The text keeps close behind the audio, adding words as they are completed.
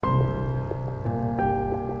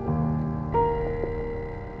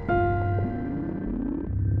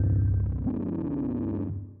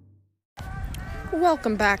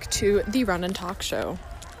Welcome back to the Run and Talk Show.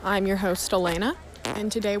 I'm your host, Elena,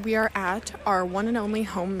 and today we are at our one and only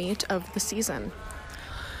home meet of the season.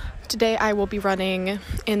 Today I will be running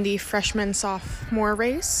in the freshman-sophomore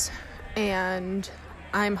race, and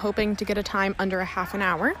I'm hoping to get a time under a half an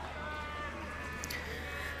hour.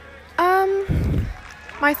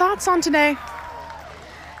 My thoughts on today,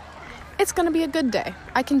 it's going to be a good day.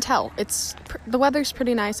 I can tell. The weather's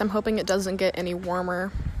pretty nice. I'm hoping it doesn't get any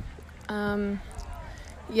warmer.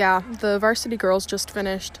 The varsity girls just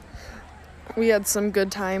finished. We had some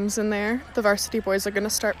good times in there. The varsity boys are going to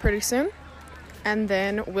start pretty soon, and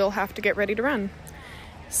then we'll have to get ready to run.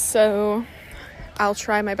 So I'll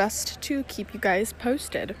try my best to keep you guys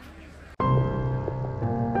posted.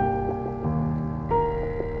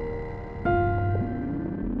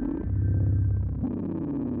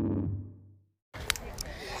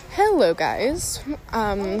 Hello guys,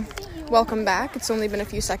 welcome back. It's only been a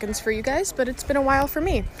few seconds for you guys, but it's been a while for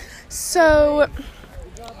me. So,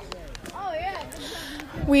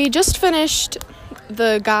 we just finished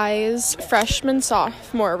the guys'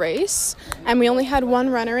 freshman-sophomore race, and we only had one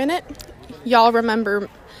runner in it. Y'all remember,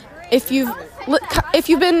 if you've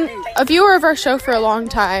been a viewer of our show for a long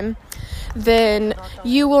time, then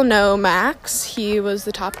you will know Max. He was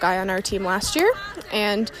the top guy on our team last year,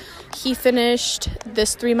 and he finished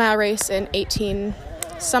this 3-mile race in 18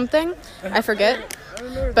 something. I forget,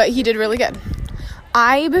 but he did really good.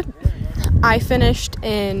 I finished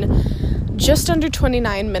in just under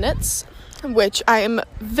 29 minutes, which I am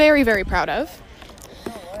very, very proud of.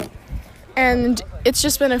 And it's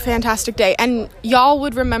just been a fantastic day. And y'all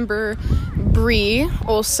would remember Bree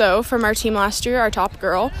also from our team last year, our top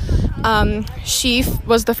girl. She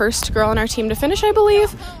was the first girl on our team to finish, I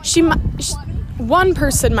believe. One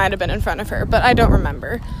person might have been in front of her, but I don't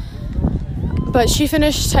remember. But she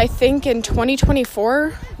finished, I think, in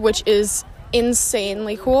 2024, which is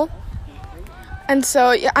insanely cool. And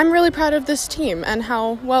so, yeah, I'm really proud of this team and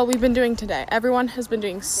how well we've been doing today. Everyone has been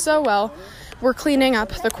doing so well. We're cleaning up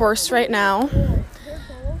the course right now.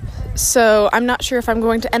 So I'm not sure if I'm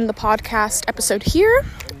going to end the podcast episode here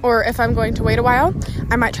or if I'm going to wait a while.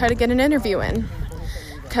 I might try to get an interview in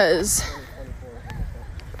because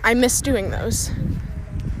I miss doing those.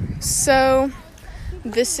 So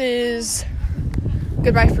this is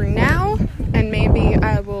goodbye for now, and maybe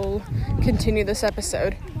I will continue this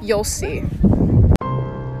episode. You'll see.